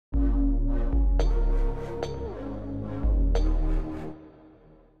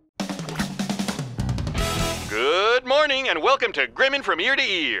and welcome to Grimmin' from Ear to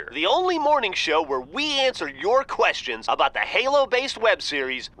Ear. The only morning show where we answer your questions about the Halo-based web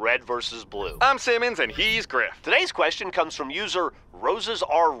series, Red vs. Blue. I'm Simmons, and he's Grif. Today's question comes from user Roses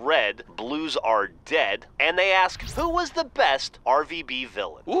Are Red, Blues Are Dead, and they ask, who was the best RvB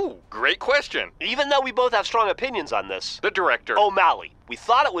villain? Ooh, great question. Even though we both have strong opinions on this, The director. O'Malley, we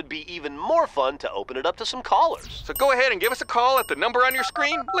thought it would be even more fun to open it up to some callers. So go ahead and give us a call at the number on your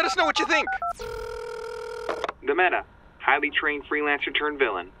screen. Let us know what you think. The meta, highly trained freelancer turned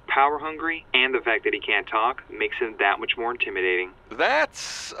villain, power hungry, and the fact that he can't talk makes him that much more intimidating.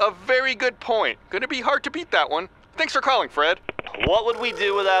 That's a very good point. Gonna be hard to beat that one. Thanks for calling, Fred. What would we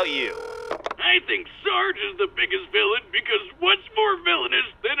do without you? I think Sarge is the biggest villain because what's more villainous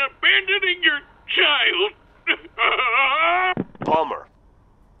than abandoning your child? Bummer.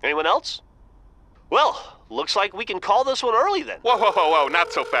 Anyone else? Well, looks like we can call this one early then. Whoa,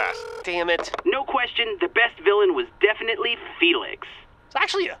 not so fast. Damn it. No question, the best villain was definitely Felix. It's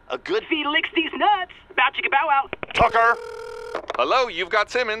actually a good... Felix these nuts! Bow chicka bow wow! Tucker! Hello, you've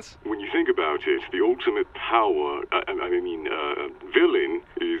got Simmons. When you think about it, the ultimate power, villain,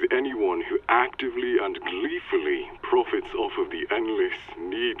 is anyone who actively and gleefully profits off of the endless,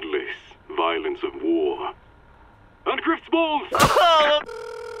 needless violence of war. And Grift's balls!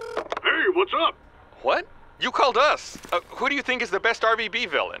 Hey, what's up? What? You called us. Who do you think is the best RvB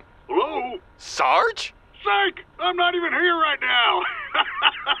villain? Hello? Sarge? Psych! I'm not even here right now.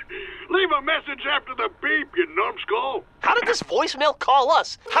 Leave a message after the beep, you numbskull. How did this voicemail call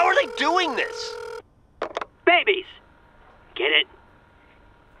us? How are they doing this? Babies! Get it?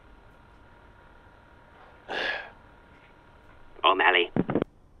 O'Malley.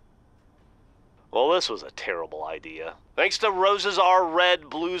 Well, this was a terrible idea. Thanks to Roses Are Red,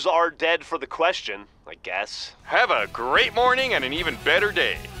 Blues Are Dead for the question, I guess. Have a great morning and an even better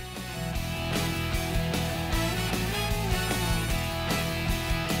day.